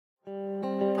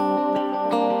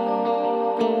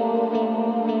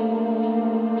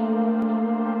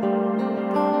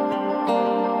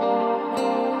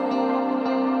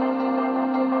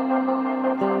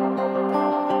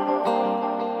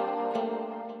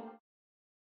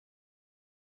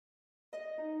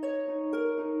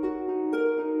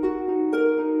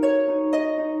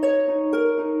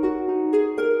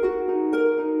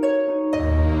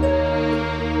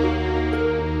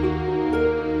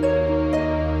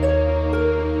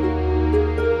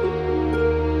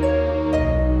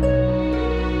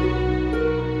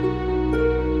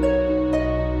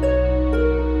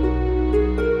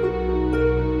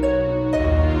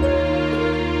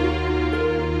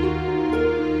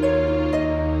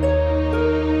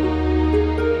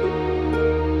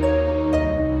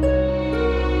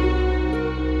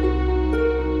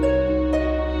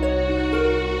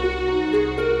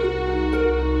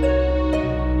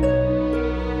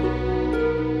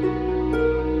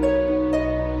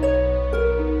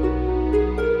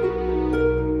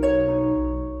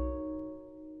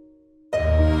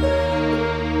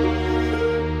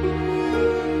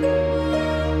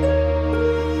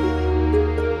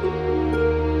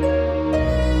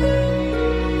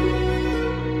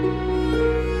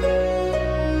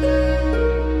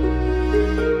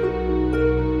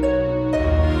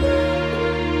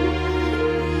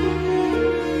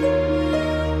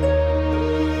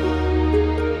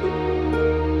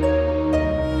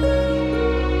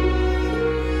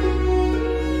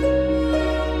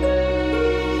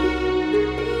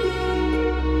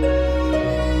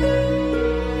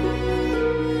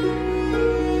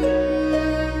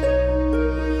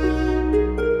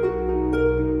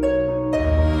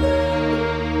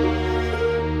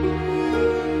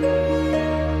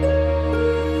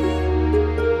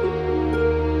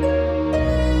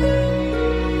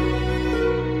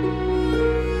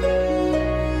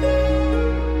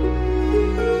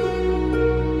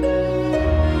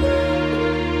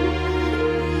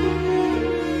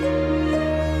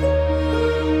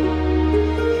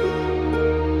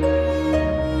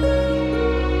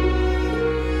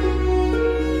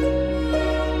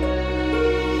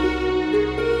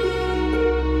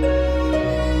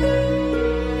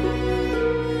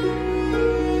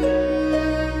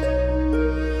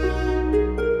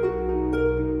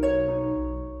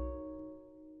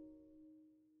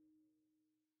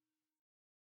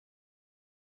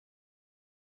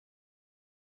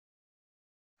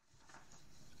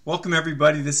Welcome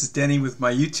everybody, this is Denny with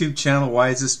my YouTube channel Why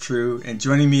Is This True, and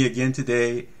joining me again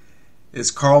today is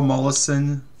Karl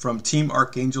Mollison from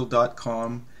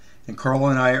teamarchangel.com, and Karl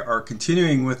and I are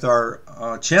continuing with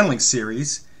our channeling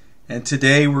series, and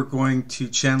today we're going to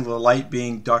channel the light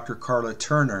being Dr. Karla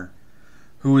Turner,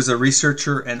 who is a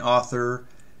researcher and author,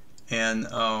 and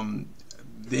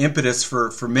the impetus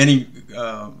for many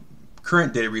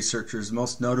current day researchers,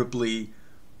 most notably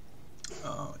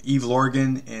Eve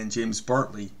Lorgan and James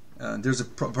Bartley. There's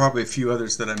probably a few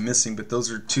others that I'm missing, but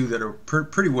those are two that are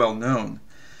pretty well known.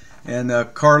 And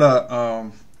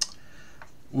Karla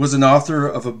was an author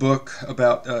of a book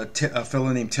about a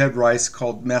fellow named Ted Rice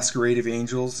called Masquerade of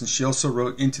Angels, and she also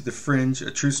wrote Into the Fringe,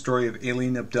 a true story of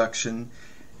alien abduction,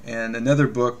 and another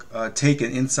book,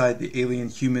 Taken Inside the Alien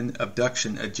Human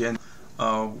Abduction Agenda.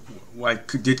 I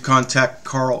did contact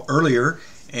Karl earlier,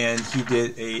 and he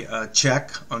did a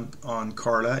check on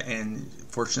Karla, and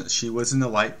fortunately she was in the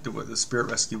light. The spirit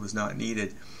rescue was not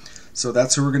needed. So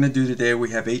that's what we're going to do today. We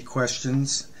have 8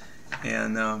 questions,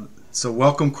 and so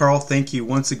welcome, Karl. Thank you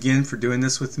once again for doing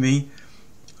this with me.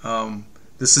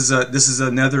 This is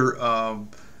another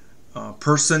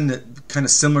person that kind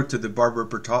of similar to the Barbara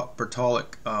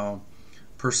Bertolic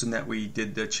person that we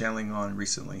did the channeling on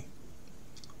recently.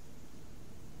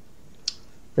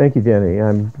 Thank you, Denny.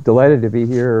 I'm delighted to be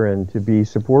here and to be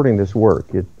supporting this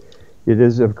work. It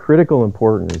is of critical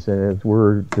importance, and as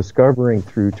we're discovering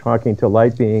through talking to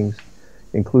light beings,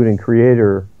 including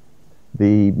Creator,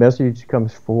 the message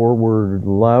comes forward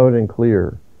loud and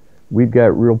clear. We've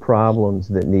got real problems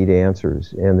that need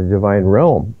answers, and the divine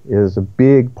realm is a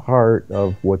big part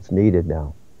of what's needed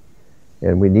now.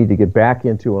 And we need to get back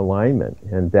into alignment,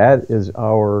 and that is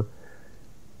our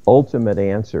ultimate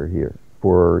answer here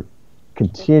for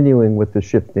continuing with the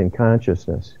shift in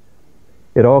consciousness.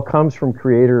 It all comes from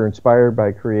Creator, inspired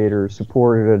by Creator,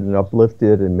 supported and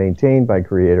uplifted and maintained by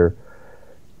Creator.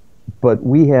 But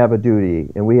we have a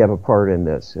duty and we have a part in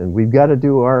this, and we've got to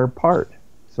do our part.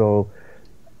 So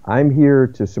I'm here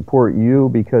to support you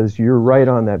because you're right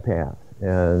on that path,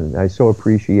 and I so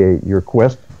appreciate your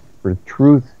quest for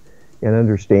truth and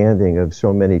understanding of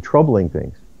so many troubling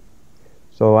things.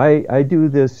 So I do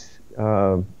this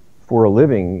for a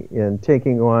living in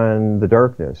taking on the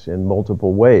darkness in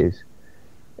multiple ways.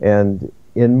 And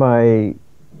in my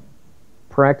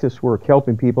practice work,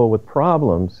 helping people with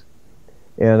problems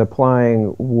and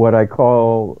applying what I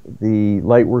call the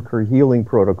Lightworker Healing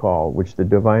Protocol, which the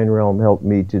Divine Realm helped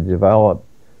me to develop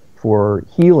for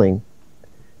healing,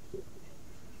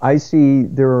 I see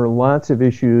there are lots of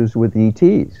issues with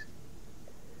ETs.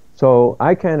 So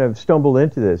I kind of stumbled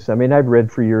into this. I mean, I've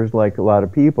read for years, like a lot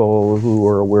of people who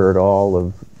are aware at all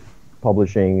of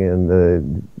publishing and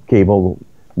the cable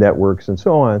networks and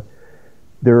so on,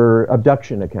 there are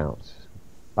abduction accounts.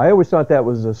 I always thought that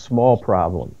was a small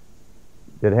problem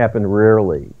that happened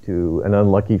rarely to an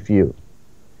unlucky few.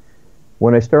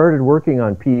 When I started working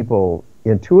on people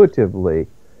intuitively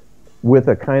with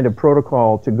a kind of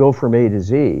protocol to go from A to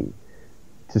Z,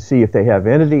 to see if they have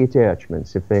entity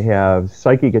attachments, if they have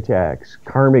psychic attacks,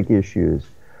 karmic issues,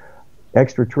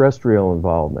 extraterrestrial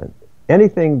involvement,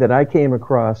 anything that I came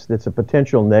across that's a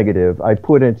potential negative, I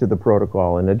put into the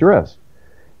protocol and addressed.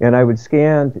 And I would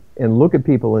scan and look at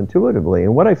people intuitively,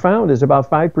 and what I found is about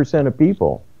 5% of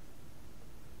people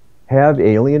have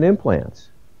alien implants.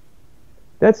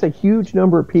 That's a huge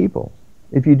number of people.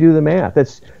 If you do the math,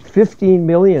 that's 15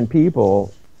 million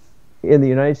people in the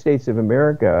United States of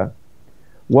America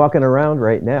walking around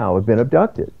right now have been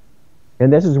abducted.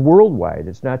 And this is worldwide.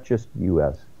 It's not just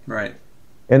U.S. Right.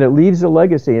 And it leaves a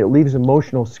legacy. It leaves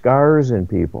emotional scars in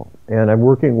people. And I'm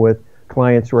working with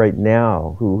clients right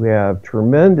now who have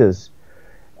tremendous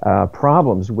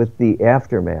problems with the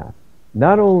aftermath,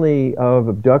 not only of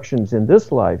abductions in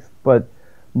this life, but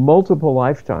multiple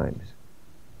lifetimes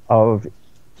of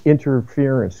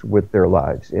interference with their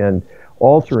lives and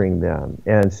altering them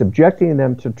and subjecting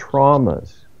them to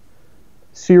traumas,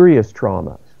 serious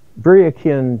traumas, very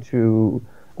akin to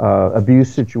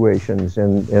abuse situations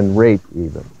and rape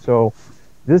even. So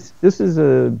this is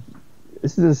a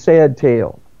sad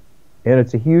tale, and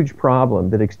it's a huge problem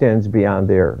that extends beyond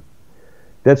there.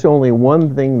 That's only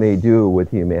one thing they do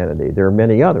with humanity. There are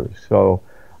many others. So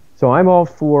I'm all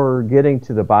for getting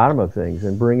to the bottom of things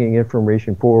and bringing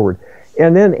information forward,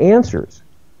 and then answers.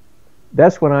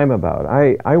 That's what I'm about.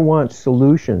 I want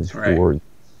solutions for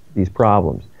these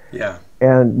problems. Yeah.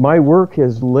 And my work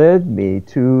has led me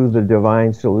to the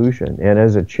divine solution. And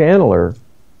as a channeler,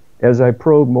 as I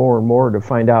probe more and more to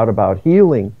find out about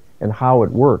healing and how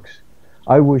it works,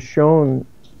 I was shown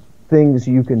things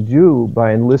you can do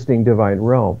by enlisting divine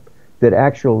realm that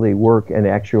actually work and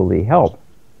actually help.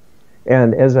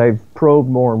 And as I've probed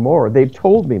more and more, they've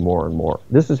told me more and more.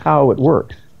 This is how it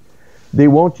works. They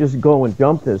won't just go and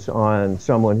dump this on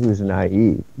someone who's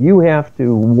naive. You have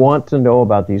to want to know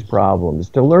about these problems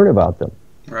to learn about them.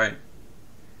 Right.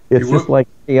 It's just like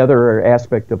any other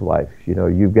aspect of life. You know,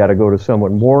 you've got to go to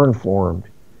someone more informed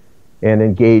and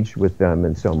engaged with them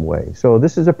in some way. So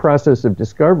this is a process of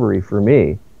discovery for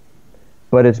me,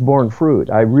 but it's borne fruit.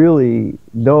 I really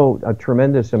know a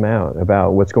tremendous amount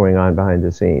about what's going on behind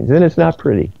the scenes, and it's not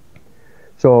pretty.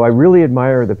 So I really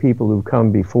admire the people who've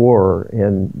come before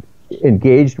and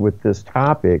engaged with this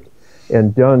topic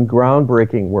and done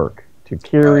groundbreaking work to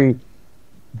carry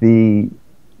the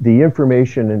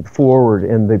information forward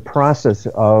in the process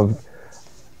of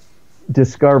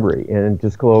discovery and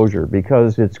disclosure,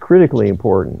 because it's critically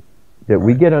important that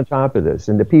we get on top of this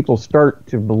and that people start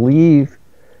to believe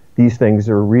these things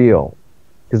are real,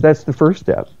 because that's the first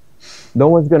step. No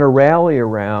one's going to rally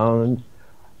around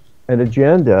an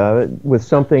agenda with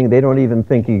something they don't even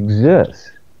think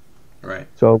exists. Right.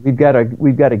 So we've got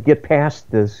to get past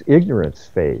this ignorance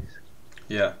phase.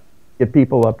 Yeah. Get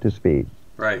people up to speed.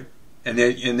 Right. And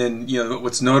then you know,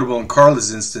 what's notable in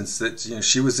Karla's instance, that, you know,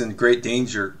 she was in great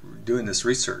danger doing this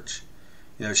research.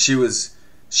 You know,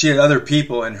 she had other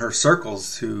people in her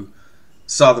circles who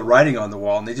saw the writing on the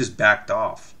wall and they just backed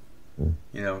off.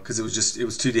 You know, because it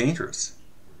was too dangerous.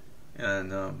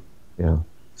 And yeah.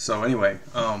 So anyway,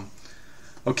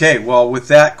 okay. Well, with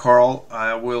that, Karl,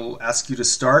 I will ask you to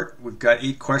start. We've got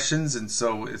 8 questions, and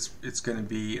so it's going to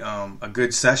be a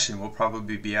good session. We'll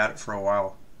probably be at it for a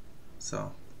while.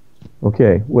 So.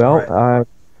 Okay. Well,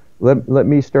 let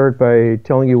me start by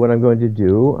telling you what I'm going to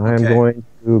do. I'm going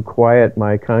to quiet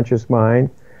my conscious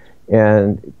mind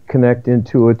and connect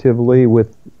intuitively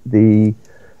with the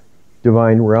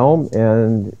divine realm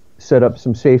and set up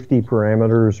some safety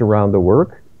parameters around the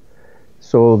work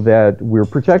so that we're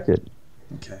protected.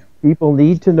 Okay. People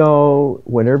need to know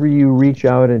whenever you reach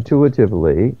out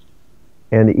intuitively,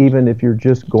 and even if you're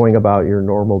just going about your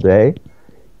normal day,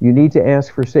 you need to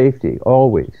ask for safety,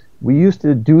 always. We used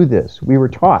to do this. We were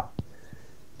taught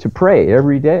to pray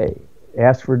every day,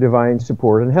 ask for divine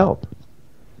support and help.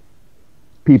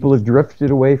 People have drifted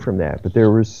away from that, but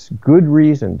there was good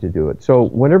reason to do it. So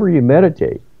whenever you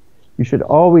meditate, you should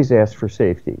always ask for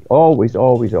safety. Always,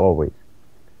 always, always.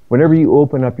 Whenever you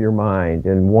open up your mind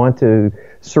and want to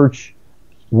search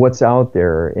what's out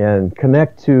there and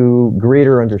connect to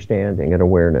greater understanding and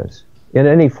awareness in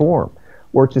any form,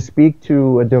 or to speak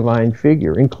to a divine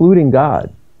figure, including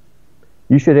God,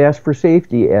 you should ask for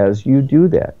safety as you do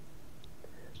that.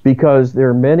 Because there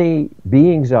are many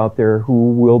beings out there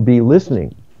who will be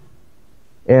listening,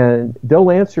 and they'll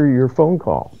answer your phone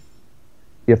call.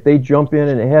 If they jump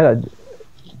in ahead,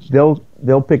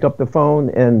 they'll pick up the phone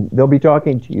and they'll be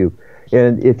talking to you.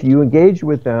 And if you engage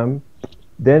with them,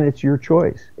 then it's your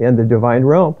choice. And the divine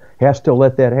realm has to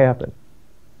let that happen.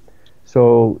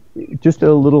 So just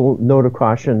a little note of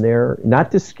caution there,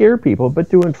 not to scare people,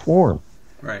 but to inform.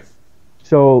 Right.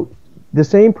 So the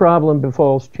same problem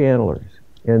befalls channelers.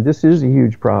 And this is a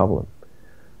huge problem.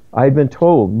 I've been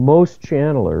told most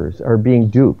channelers are being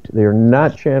duped. They're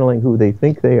not channeling who they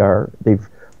think they are. They've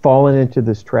fallen into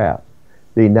this trap.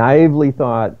 They naively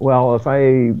thought, well, if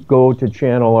I go to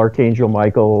channel Archangel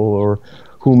Michael or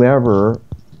whomever,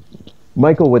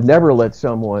 Michael would never let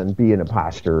someone be an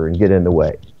imposter and get in the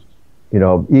way. You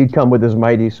know, he'd come with his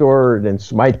mighty sword and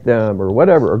smite them or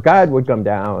whatever, or God would come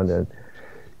down and,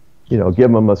 you know, give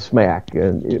them a smack.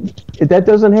 And that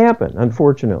doesn't happen,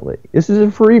 unfortunately. This is a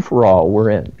free-for-all we're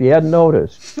in, if you hadn't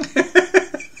noticed.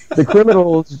 The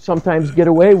criminals sometimes get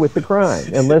away with the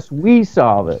crime unless we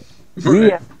solve it. We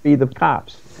have to be the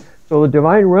cops. So the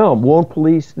divine realm won't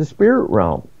police the spirit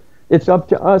realm. It's up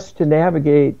to us to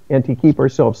navigate and to keep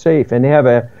ourselves safe and have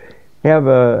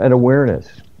an awareness.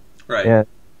 Right.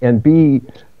 And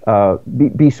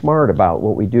be smart about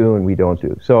what we do and we don't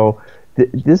do. So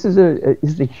this is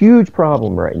a huge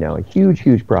problem right now, a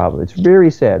huge problem. It's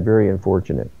very sad, very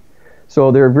unfortunate.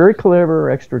 So there are very clever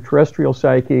extraterrestrial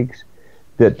psychics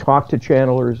that talk to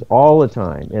channelers all the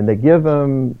time, and they give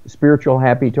them spiritual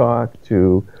happy talk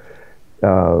to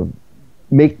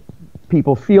make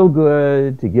people feel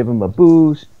good, to give them a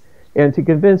boost, and to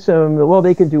convince them that, well,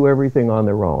 they can do everything on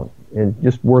their own and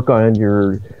just work on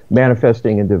your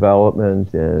manifesting and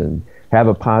development and have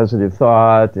a positive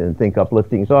thought and think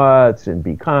uplifting thoughts and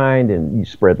be kind and you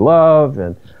spread love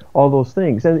and all those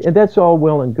things. And that's all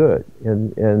well and good.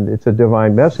 And it's a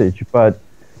divine message. But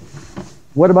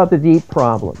what about the deep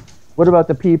problem? What about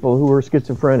the people who are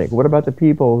schizophrenic? What about the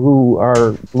people who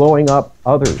are blowing up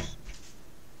others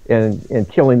and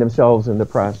killing themselves in the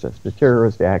process, the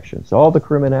terrorist actions, all the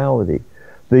criminality?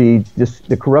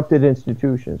 the corrupted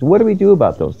institutions. What do we do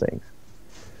about those things?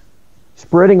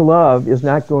 Spreading love is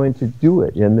not going to do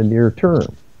it in the near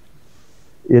term.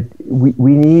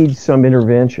 We need some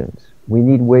interventions. We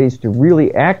need ways to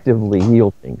really actively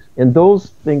heal things. And those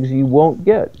things you won't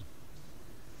get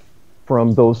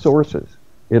from those sources.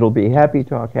 It'll be happy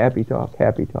talk, happy talk,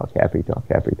 happy talk, happy talk,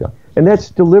 happy talk. And that's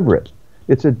deliberate.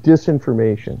 It's a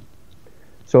disinformation.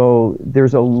 So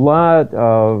there's a lot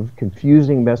of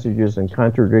confusing messages and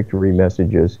contradictory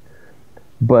messages,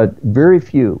 but very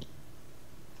few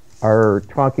are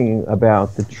talking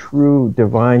about the true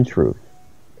divine truth.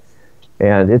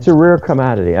 And it's a rare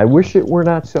commodity. I wish it were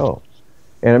not so.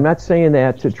 And I'm not saying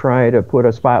that to try to put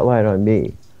a spotlight on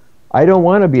me. I don't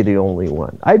want to be the only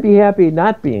one. I'd be happy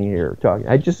not being here talking.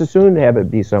 I'd just as soon have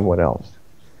it be someone else.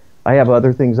 I have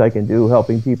other things I can do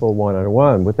helping people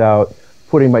one-on-one without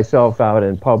putting myself out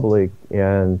in public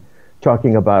and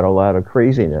talking about a lot of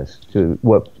craziness to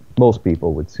what most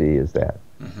people would see as that.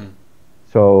 Mm-hmm.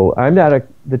 So I'm not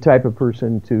the type of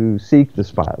person to seek the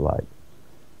spotlight.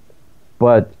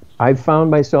 But I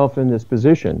found myself in this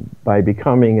position by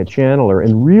becoming a channeler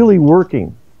and really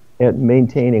working at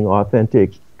maintaining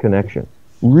authentic connection,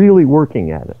 really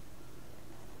working at it.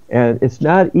 And it's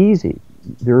not easy.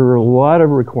 There are a lot of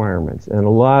requirements and a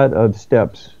lot of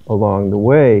steps along the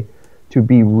way to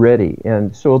be ready.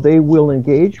 And so they will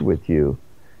engage with you,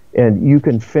 and you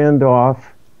can fend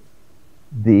off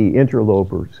the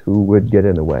interlopers who would get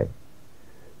in the way.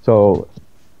 So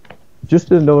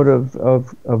just a note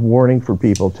of warning for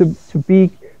people to be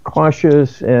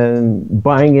cautious and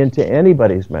buying into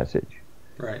anybody's message.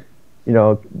 Right. You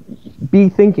know, be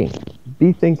thinking.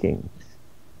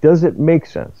 Does it make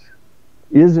sense?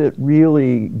 Is it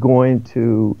really going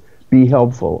to be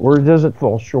helpful, or does it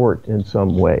fall short in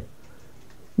some way?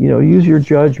 You know, use your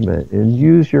judgment and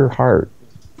use your heart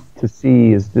to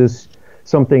see, is this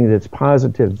something that's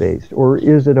positive based, or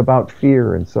is it about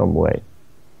fear in some way?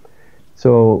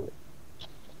 So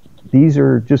these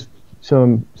are just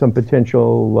some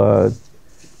potential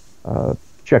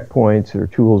checkpoints or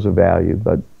tools of value.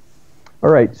 But all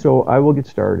right, so I will get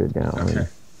started now. Okay.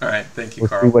 All right. Thank you, we'll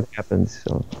Karl. see what happens.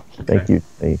 So thank you.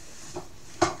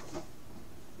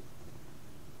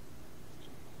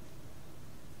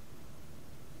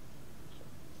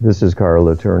 This is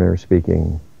Karla Turner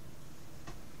speaking.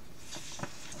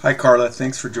 Hi, Karla.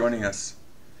 Thanks for joining us.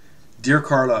 Dear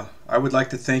Karla, I would like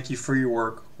to thank you for your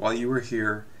work while you were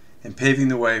here and paving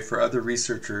the way for other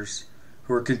researchers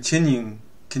who are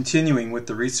continuing with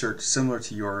the research similar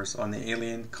to yours on the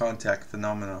alien contact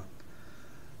phenomena.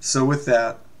 So with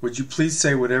that, would you please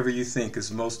say whatever you think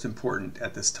is most important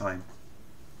at this time?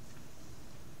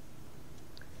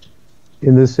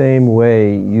 In the same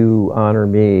way you honor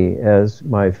me as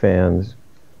my fans,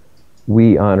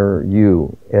 we honor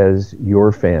you as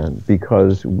your fan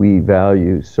because we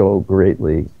value so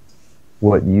greatly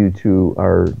what you two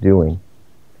are doing.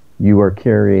 You are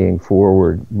carrying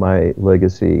forward my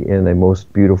legacy in a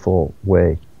most beautiful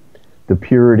way. The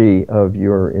purity of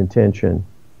your intention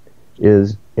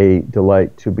is a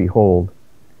delight to behold.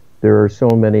 There are so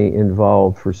many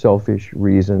involved for selfish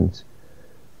reasons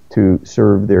to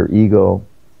serve their ego,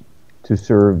 to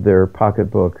serve their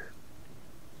pocketbook,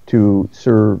 to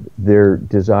serve their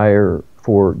desire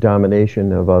for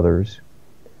domination of others,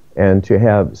 and to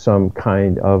have some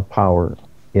kind of power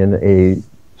in a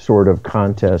sort of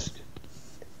contest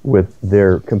with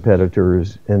their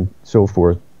competitors and so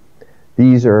forth.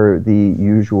 These are the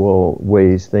usual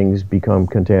ways things become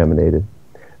contaminated.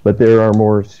 But there are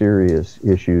more serious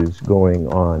issues going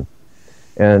on.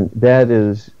 And that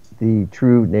is the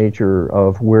true nature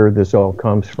of where this all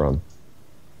comes from.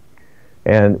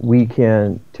 And we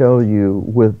can tell you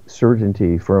with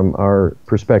certainty from our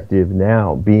perspective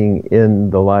now, being in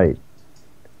the light,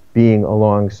 being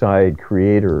alongside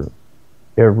Creator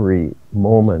every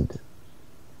moment,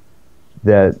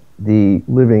 that the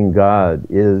living God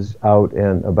is out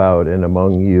and about and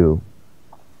among you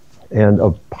and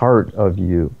a part of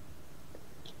you.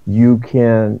 You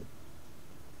can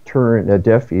turn a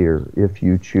deaf ear if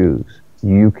you choose.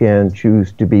 You can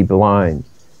choose to be blind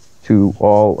to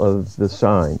all of the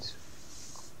signs.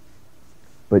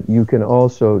 But you can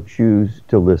also choose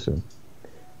to listen.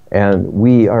 And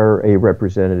we are a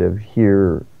representative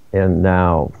here and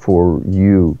now for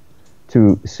you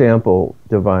to sample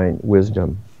divine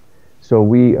wisdom. So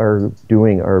we are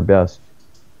doing our best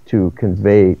to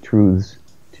convey truths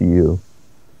to you,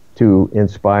 to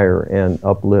inspire and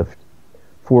uplift.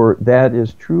 For that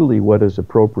is truly what is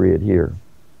appropriate here.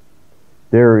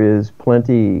 There is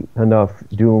plenty enough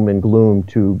doom and gloom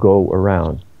to go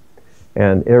around.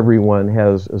 And everyone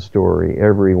has a story.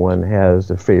 Everyone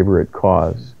has a favorite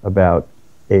cause about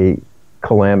a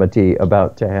calamity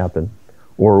about to happen,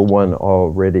 or one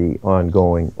already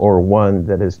ongoing, or one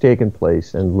that has taken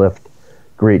place and left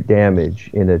great damage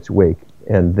in its wake.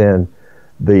 And then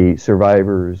the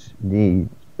survivors need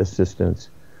assistance.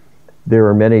 There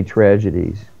are many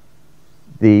tragedies.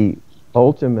 The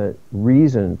ultimate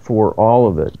reason for all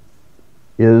of it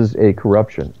is a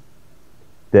corruption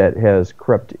that has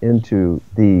crept into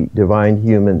the divine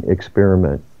human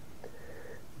experiment.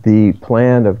 The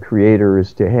plan of Creator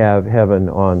is to have heaven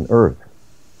on earth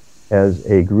as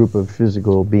a group of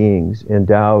physical beings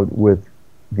endowed with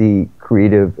the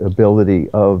creative ability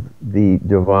of the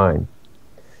divine.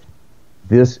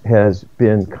 This has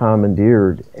been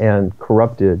commandeered and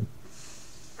corrupted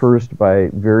first by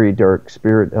very dark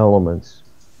spirit elements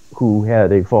who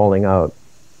had a falling out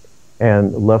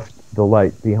and left the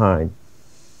light behind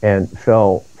and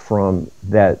fell from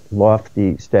that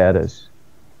lofty status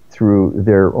through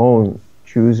their own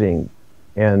choosing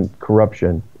and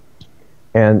corruption,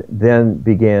 and then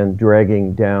began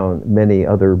dragging down many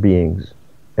other beings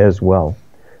as well.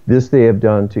 This they have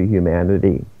done to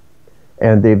humanity,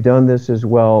 and they've done this as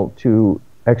well to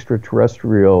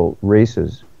extraterrestrial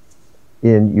races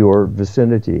in your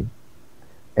vicinity,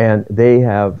 and they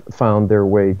have found their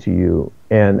way to you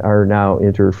and are now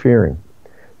interfering.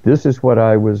 This is what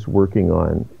I was working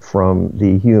on from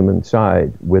the human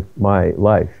side with my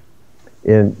life,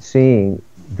 in seeing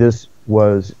this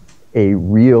was a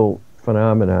real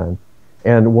phenomenon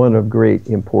and one of great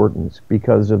importance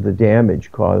because of the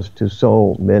damage caused to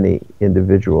so many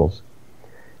individuals.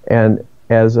 And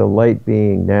as a light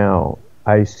being now,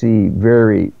 I see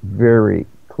very, very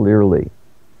clearly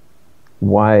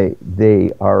why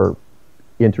they are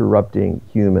interrupting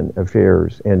human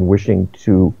affairs and wishing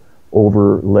to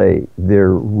overlay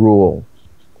their rule.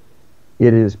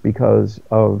 It is because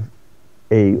of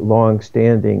a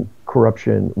long-standing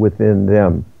corruption within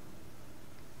them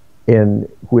in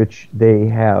which they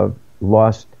have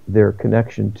lost their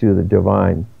connection to the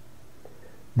divine.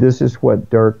 This is what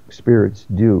dark spirits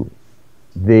do.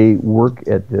 They work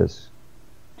at this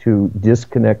to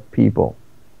disconnect people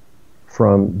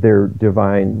from their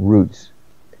divine roots,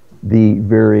 the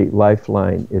very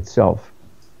lifeline itself.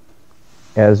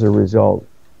 As a result,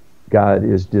 God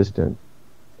is distant,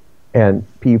 and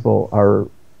people are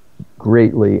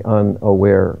greatly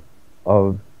unaware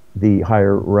of the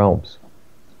higher realms.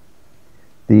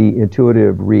 The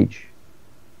intuitive reach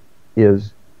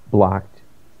is blocked,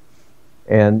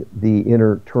 and the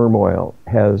inner turmoil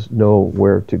has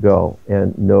nowhere to go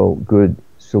and no good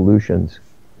solutions.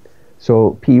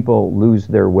 So people lose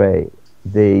their way.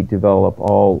 They develop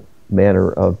all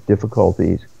manner of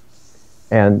difficulties,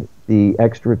 and the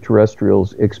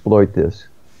extraterrestrials exploit this.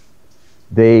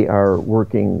 They are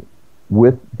working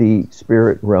with the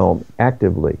spirit realm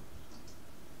actively.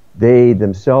 They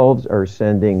themselves are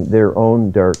sending their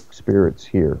own dark spirits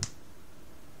here.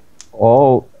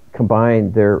 All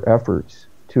combine their efforts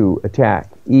to attack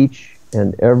each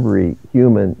and every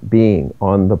human being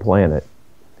on the planet.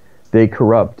 They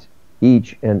corrupt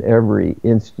each and every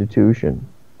institution,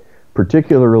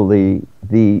 particularly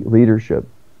the leadership.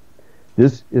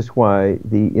 This is why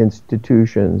the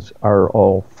institutions are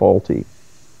all faulty.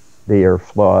 They are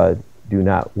flawed, do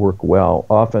not work well,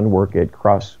 often work at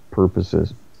cross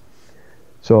purposes.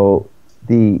 So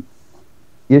the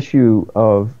issue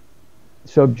of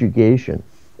subjugation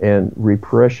and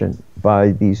repression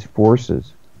by these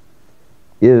forces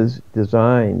is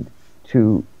designed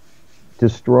to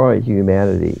destroy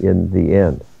humanity in the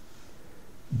end.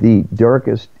 The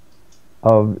darkest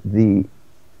of the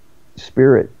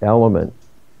spirit element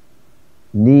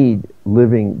need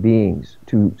living beings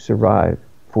to survive,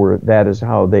 for that is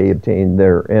how they obtain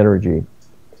their energy.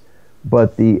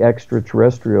 But the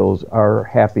extraterrestrials are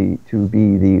happy to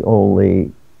be the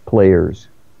only players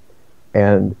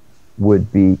and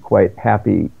would be quite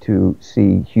happy to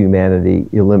see humanity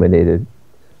eliminated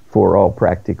for all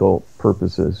practical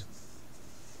purposes.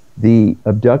 The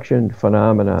abduction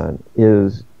phenomenon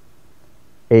is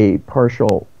a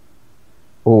partial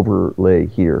overlay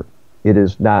here. It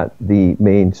is not the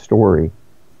main story.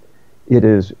 It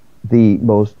is the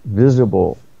most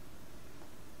visible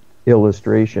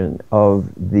illustration of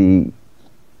the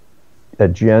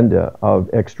agenda of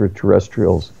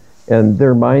extraterrestrials and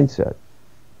their mindset,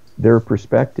 their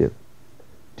perspective,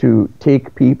 to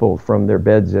take people from their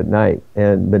beds at night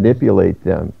and manipulate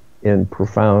them in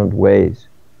profound ways,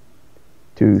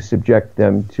 to subject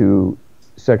them to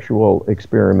sexual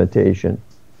experimentation,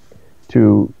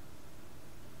 to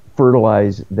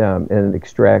fertilize them and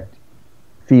extract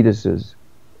fetuses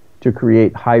to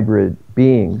create hybrid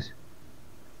beings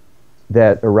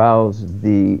that arouse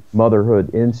the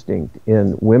motherhood instinct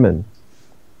in women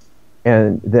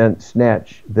and then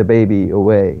snatch the baby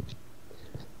away,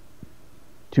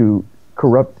 to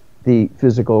corrupt the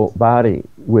physical body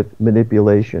with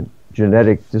manipulation,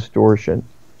 genetic distortion,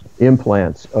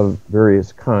 implants of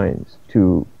various kinds,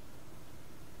 to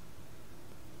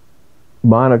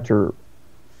monitor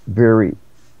the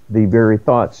very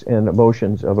thoughts and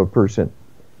emotions of a person,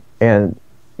 and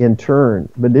in turn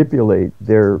manipulate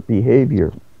their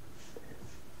behavior.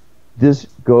 This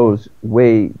goes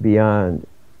way beyond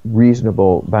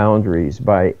reasonable boundaries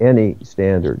by any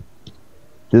standard.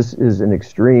 This is an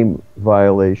extreme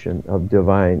violation of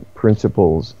divine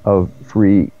principles of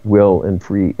free will and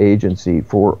free agency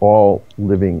for all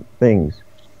living things.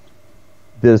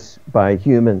 This, by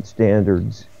human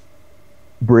standards,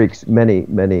 breaks many,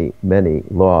 many, many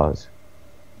laws.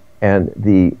 And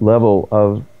the level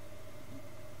of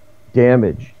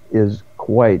damage is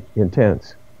quite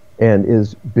intense and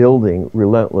is building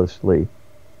relentlessly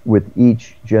with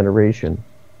each generation.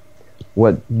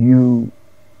 What you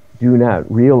do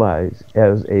not realize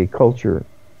as a culture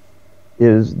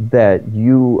is that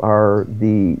you are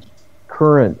the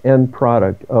current end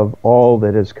product of all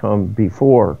that has come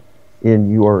before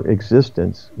in your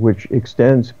existence, which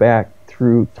extends back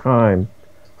through time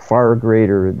far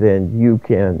greater than you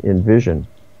can envision.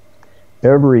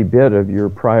 Every bit of your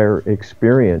prior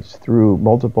experience through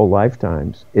multiple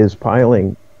lifetimes is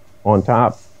piling on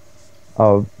top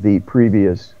of the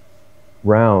previous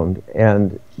round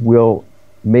and will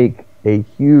make a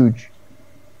huge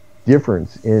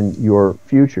difference in your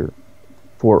future.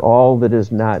 For all that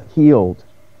is not healed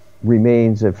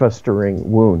remains a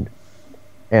festering wound,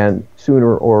 and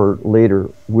sooner or later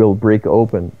will break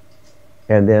open,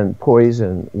 and then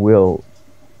poison will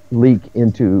leak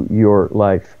into your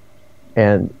life,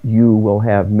 and you will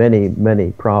have many,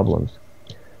 many problems.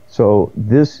 So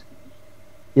this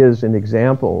is an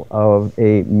example of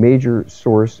a major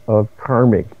source of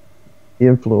karmic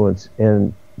influence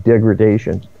and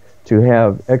degradation, to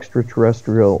have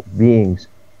extraterrestrial beings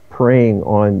preying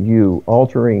on you,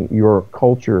 altering your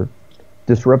culture,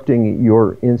 disrupting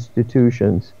your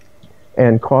institutions,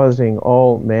 and causing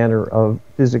all manner of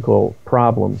physical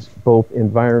problems, both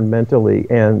environmentally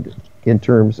and in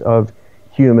terms of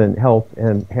human health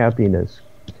and happiness.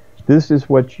 This is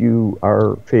what you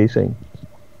are facing.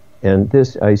 And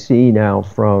this I see now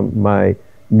from my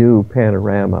new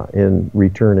panorama in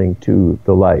returning to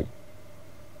the light.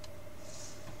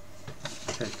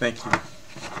 Okay, thank you.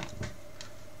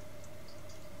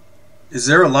 Is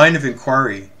there a line of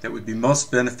inquiry that would be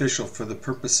most beneficial for the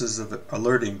purposes of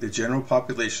alerting the general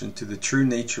population to the true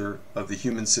nature of the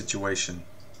human situation?